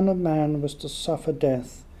the Son of Man was to suffer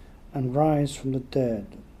death and rise from the dead.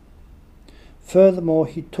 Furthermore,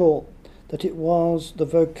 he taught that it was the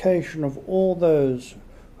vocation of all those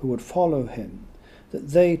who would follow him, that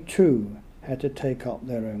they too had to take up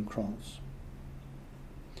their own cross.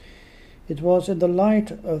 It was in the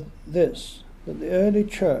light of this that the early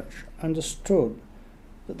church understood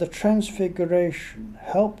that the Transfiguration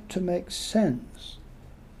helped to make sense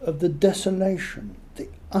of the desolation, the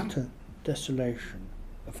utter desolation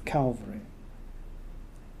of Calvary.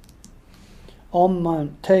 On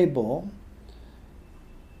Mount Tabor,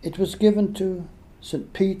 it was given to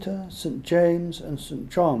St. Peter, St. James, and St.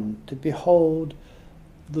 John to behold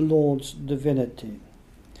the Lord's divinity,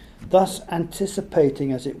 thus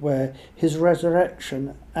anticipating, as it were, his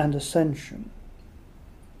resurrection and ascension.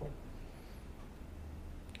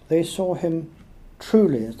 They saw him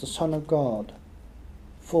truly as the Son of God,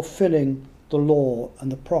 fulfilling the law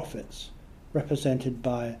and the prophets, represented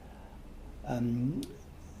by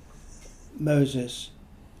Moses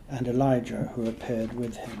and Elijah, who appeared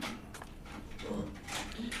with him.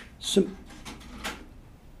 St.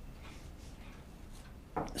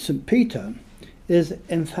 Peter is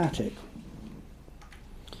emphatic.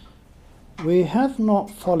 We have not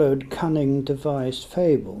followed cunning devised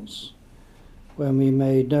fables, when we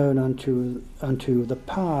made known unto the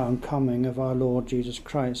power and coming of our Lord Jesus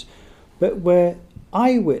Christ, but were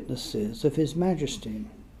eyewitnesses of his majesty.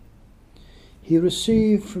 He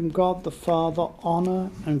received from God the Father honour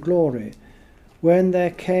and glory, when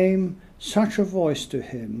there came such a voice to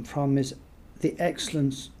him from the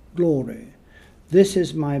excellence glory, "This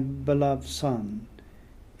is my beloved Son,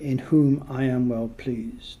 in whom I am well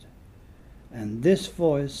pleased." And this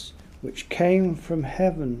voice which came from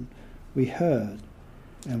heaven we heard,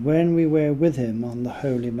 and when we were with him on the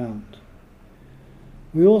holy mount.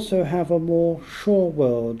 We also have a more sure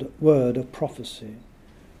word of prophecy,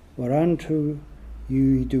 whereunto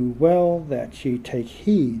ye do well that ye take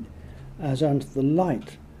heed, as unto the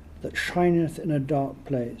light that shineth in a dark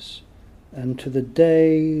place, and to the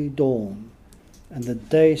day dawn, and the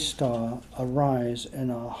day star arise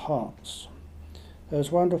in our hearts.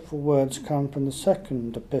 Those wonderful words come from the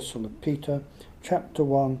second epistle of Peter, chapter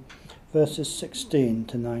 1, verses 16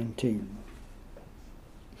 to 19.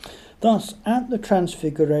 Thus, at the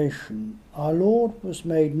Transfiguration, our Lord was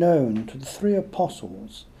made known to the three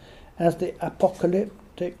apostles as the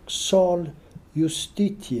apocalyptic Sol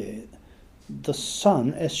Justitiae, the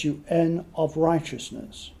Son, S-U-N, of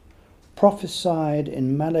righteousness, prophesied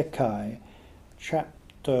in Malachi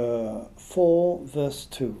chapter 4, verse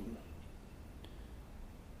 2.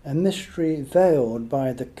 A mystery veiled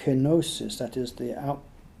by the kenosis, that is the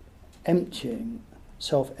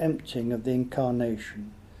self-emptying of the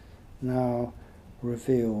Incarnation, now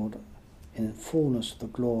revealed in fullness of the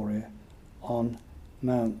glory on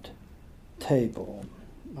Mount Tabor.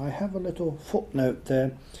 I have a little footnote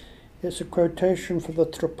there. It's a quotation from the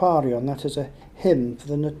Troparion, that is a hymn for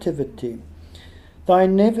the Nativity. Thy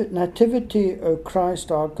nativity, O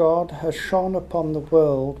Christ our God, has shone upon the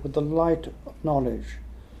world with the light of knowledge.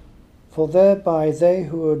 For thereby they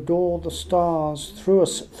who adore the stars through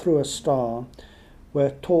a star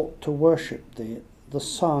were taught to worship thee, the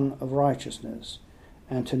Son of righteousness,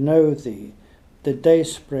 and to know thee, the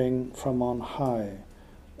dayspring from on high.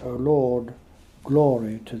 O Lord,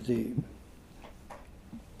 glory to thee.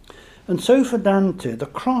 And so for Dante, the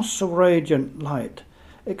cross of radiant light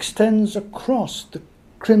extends across the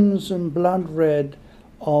crimson blood red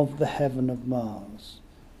of the heaven of Mars,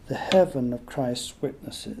 the heaven of Christ's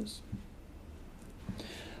witnesses.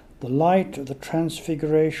 The light of the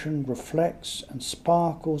Transfiguration reflects and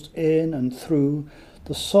sparkles in and through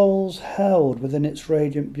the souls held within its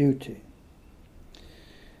radiant beauty.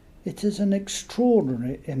 It is an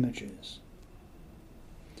extraordinary images.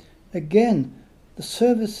 Again, the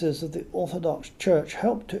services of the Orthodox Church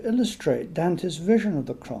help to illustrate Dante's vision of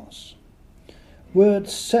the cross.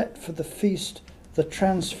 Words set for the feast, the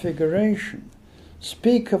Transfiguration,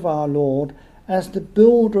 speak of our Lord as the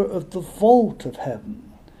builder of the vault of heaven,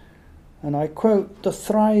 And I quote, "The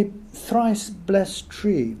thrice blessed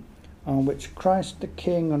tree on which Christ the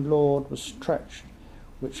King and Lord was stretched,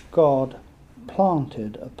 which God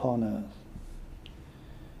planted upon earth."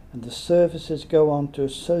 And the services go on to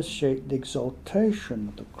associate the exaltation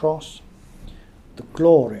of the cross, the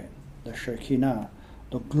glory, the Shekinah,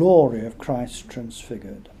 the glory of Christ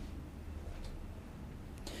transfigured.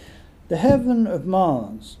 The heaven of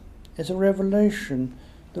Mars is a revelation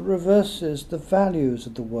that reverses the values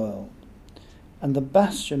of the world, and the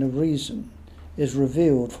bastion of reason is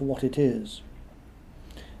revealed for what it is.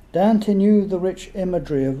 Dante knew the rich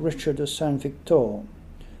imagery of Richard de Saint Victor,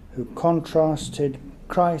 who contrasted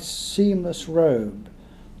Christ's seamless robe,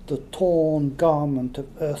 the torn garment of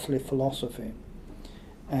earthly philosophy,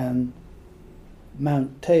 and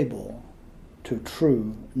Mount Tabor to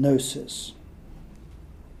true gnosis.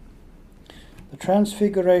 The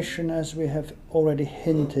Transfiguration, as we have already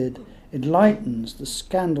hinted, enlightens the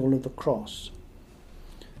scandal of the cross.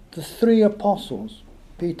 The three apostles,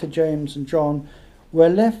 Peter, James and John, were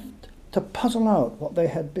left to puzzle out what they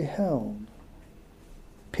had beheld.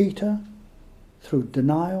 Peter, through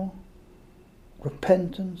denial,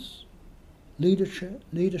 repentance,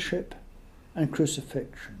 leadership and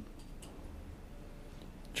crucifixion.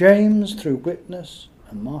 James through witness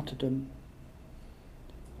and martyrdom,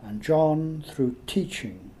 and John through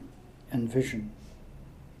teaching and vision.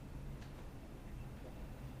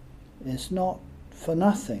 It's not for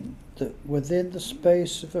nothing that within the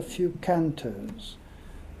space of a few cantos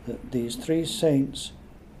that these three saints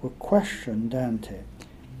will question Dante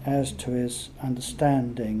as to his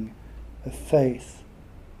understanding of faith,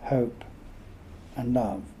 hope and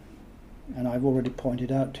love. And I've already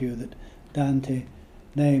pointed out to you that Dante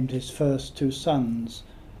named his first two sons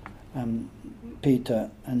Peter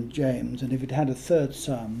and James, and if he'd had a third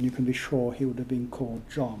son, you can be sure he would have been called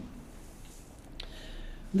John.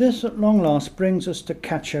 This at long last brings us to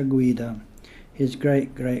Cacciaguida, his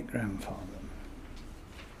great-great-grandfather.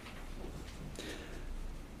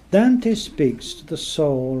 Dante speaks to the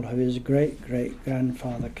soul of his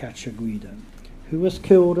great-great-grandfather Cacciaguida, who was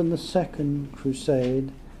killed in the Second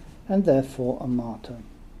Crusade and therefore a martyr.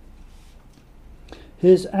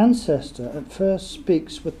 His ancestor at first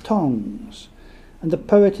speaks with tongues, and the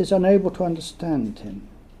poet is unable to understand him.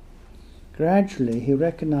 Gradually he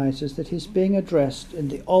recognizes that he's being addressed in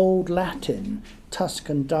the old Latin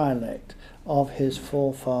Tuscan dialect of his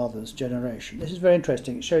forefathers' generation. This is very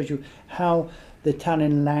interesting. It shows you how the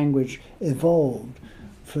Italian language evolved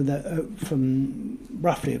from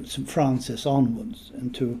roughly St. Francis onwards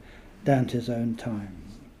into Dante's own time.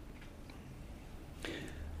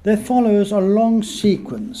 There follows a long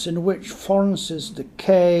sequence in which Florence's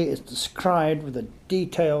decay is described with a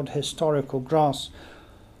detailed historical grasp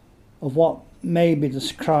of what may be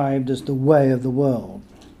described as the way of the world,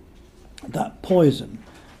 that poison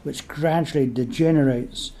which gradually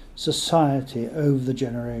degenerates society over the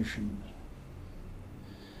generations.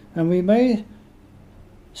 And we may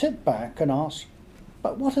sit back and ask,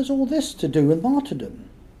 but what has all this to do with martyrdom?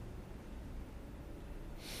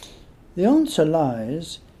 The answer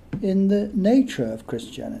lies in the nature of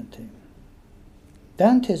Christianity.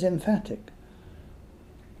 Dante is emphatic.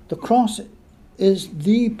 The cross is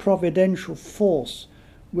the providential force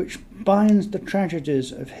which binds the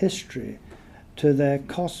tragedies of history to their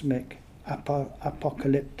cosmic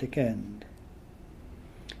apocalyptic end.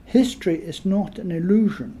 History is not an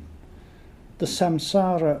illusion, the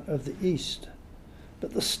samsara of the East,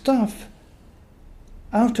 but the stuff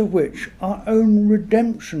out of which our own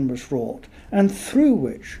redemption was wrought, and through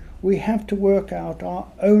which we have to work out our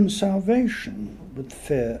own salvation with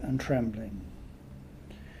fear and trembling.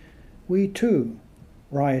 We too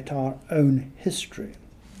write our own history,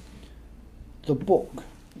 the book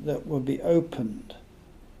that will be opened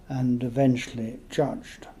and eventually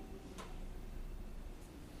judged.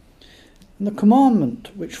 And the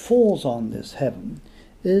commandment which falls on this heaven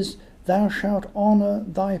is, "Thou shalt honour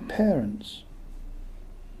thy parents."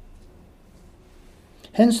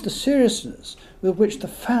 Hence the seriousness with which the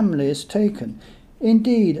family is taken.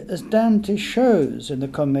 Indeed, as Dante shows in the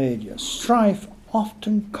Commedia, strife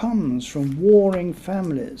often comes from warring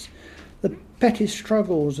families. The petty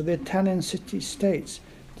struggles of the Italian city-states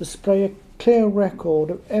display a clear record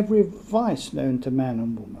of every vice known to man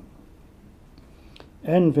and woman.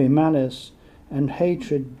 Envy, malice, and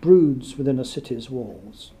hatred broods within a city's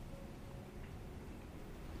walls.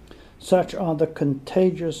 Such are the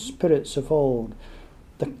contagious spirits of old,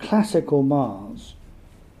 the classical Mars,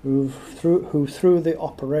 who through the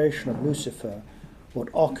operation of Lucifer would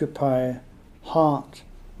occupy heart,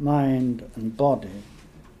 mind, and body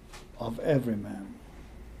of every man.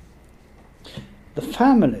 The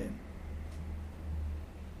family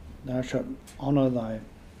thou shalt honour thy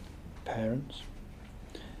parents.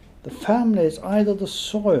 The family is either the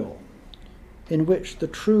soil in which the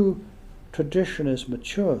true tradition is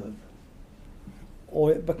matured,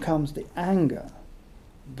 or it becomes the anger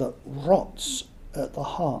that rots at the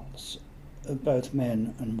hearts of both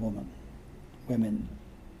men and women.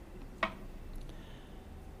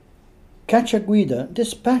 Cacciaguida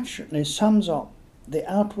dispassionately sums up the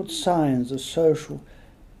outward signs of social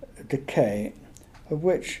decay, of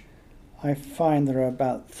which I find there are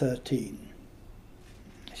about 13.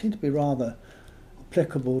 They seem to be rather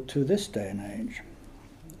applicable to this day and age.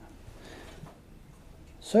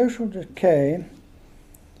 Social decay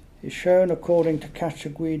is shown, according to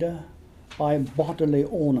Cacciaguida, by bodily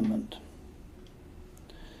ornament.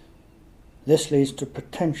 This leads to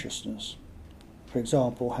pretentiousness, for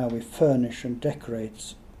example, how we furnish and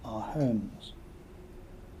decorate our homes.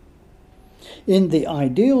 In the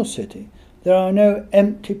ideal city, there are no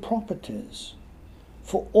empty properties,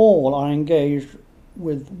 for all are engaged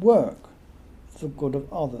with work for the good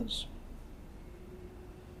of others.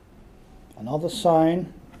 Another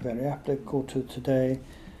sign, very applicable to today,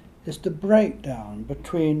 is the breakdown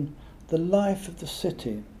between the life of the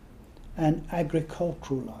city and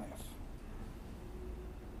agricultural life.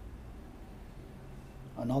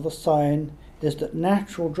 Another sign is that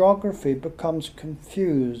natural geography becomes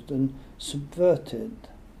confused and subverted.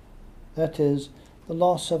 That is, the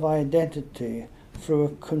loss of identity through a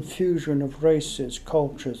confusion of races,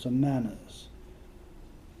 cultures and manners.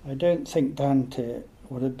 I don't think Dante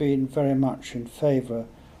would have been very much in favour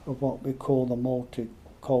of what we call the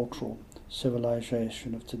multicultural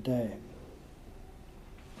civilization of today.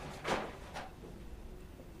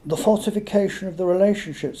 The falsification of the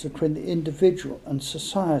relationships between the individual and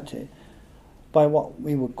society by what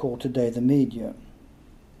we would call today the media.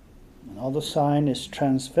 Another sign is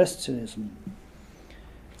transvestism.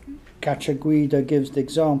 Cacciaguida gives the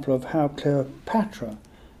example of how Cleopatra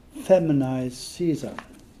feminized Caesar.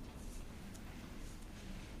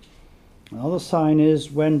 Another sign is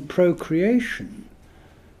when procreation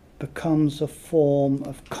becomes a form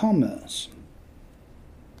of commerce,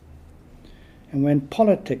 and when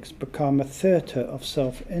politics become a theatre of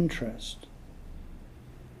self-interest,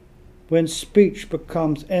 when speech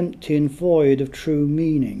becomes empty and void of true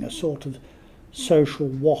meaning, a sort of social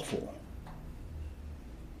waffle,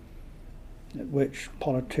 at which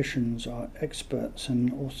politicians are experts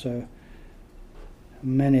and also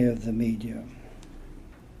many of the media.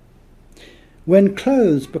 When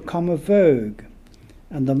clothes become a vogue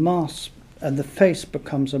and the face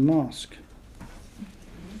becomes a mask,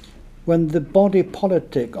 when the body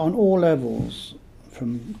politic on all levels,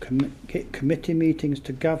 from committee meetings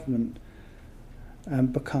to government,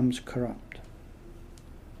 becomes corrupt,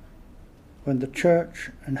 when the church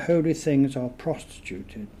and holy things are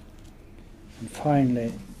prostituted, and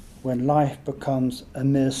finally, when life becomes a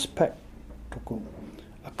mere spectacle,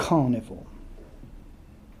 a carnival.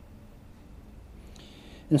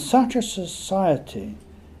 In such a society,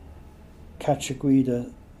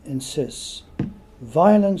 Cacciaguida insists,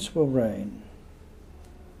 violence will reign.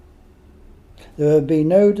 There will be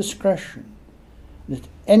no discretion, that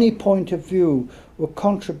any point of view will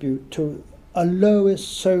contribute to a lowest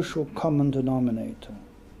social common denominator.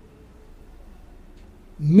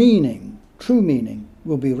 Meaning, true meaning,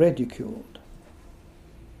 will be ridiculed.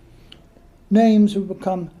 Names will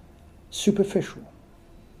become superficial.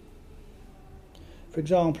 For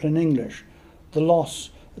example, in English, the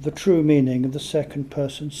loss of the true meaning of the second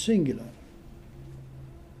person singular.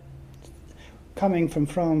 Coming from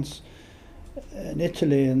France and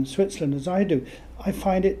Italy and Switzerland as I do, I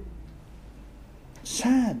find it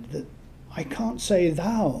sad that I can't say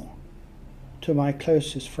thou to my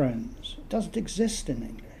closest friends. It doesn't exist in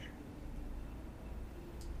English.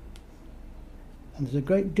 And there's a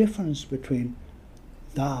great difference between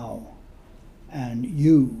thou and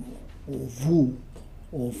you, or vous,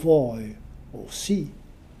 or voi, or si.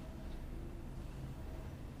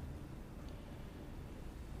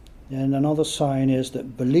 And another sign is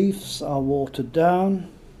that beliefs are watered down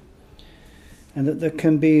and that there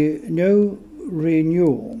can be no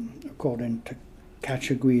renewal, according to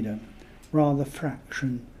Cacciaguida, rather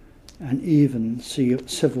fraction and even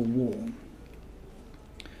civil war.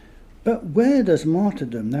 But where does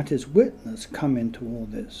martyrdom, that is witness, come into all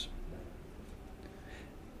this?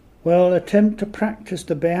 Well, attempt to practice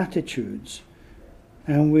the Beatitudes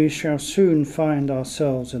and we shall soon find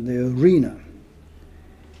ourselves in the arena.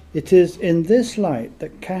 It is in this light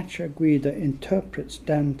that Cacciaguida interprets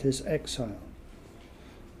Dante's exile.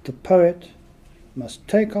 The poet must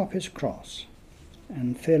take up his cross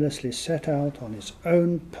and fearlessly set out on his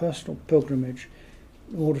own personal pilgrimage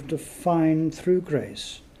in order to find through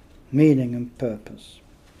grace meaning and purpose.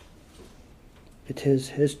 It is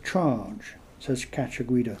his charge, says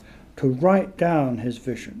Cacciaguida, to write down his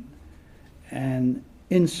vision and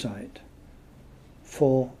insight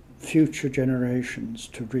for future generations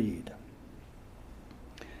to read.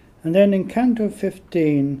 And then in Canto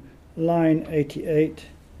 15, line 88,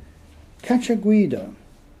 Cacciaguida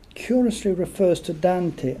curiously refers to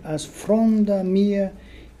Dante as fronda mia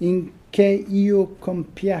in che io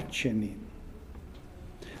compiacemi,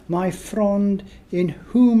 my frond in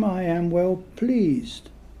whom I am well pleased.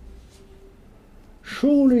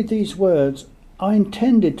 Surely these words are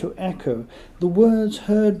intended to echo the words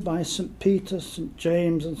heard by St. Peter, St.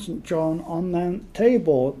 James and St. John on Mount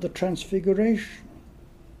Tabor at the Transfiguration.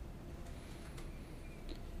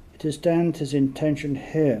 It is Dante's intention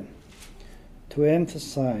here to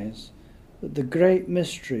emphasize that the great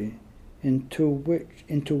mystery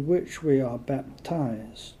into which we are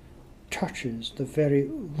baptized touches the very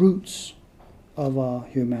roots of our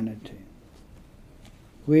humanity.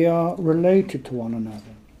 We are related to one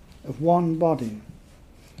another, of one body.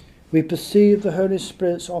 We perceive the Holy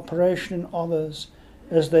Spirit's operation in others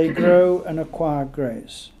as they grow and acquire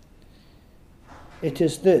grace. It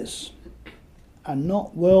is this, and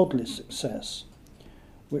not worldly success,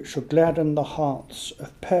 which shall gladden the hearts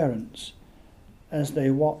of parents as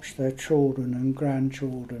they watch their children and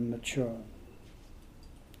grandchildren mature.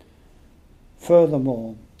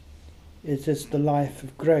 Furthermore, it is the life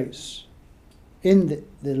of grace. In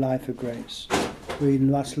the life of grace, we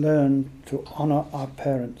must learn to honour our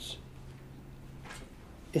parents.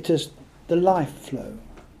 It is the life flow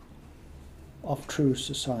of true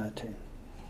society.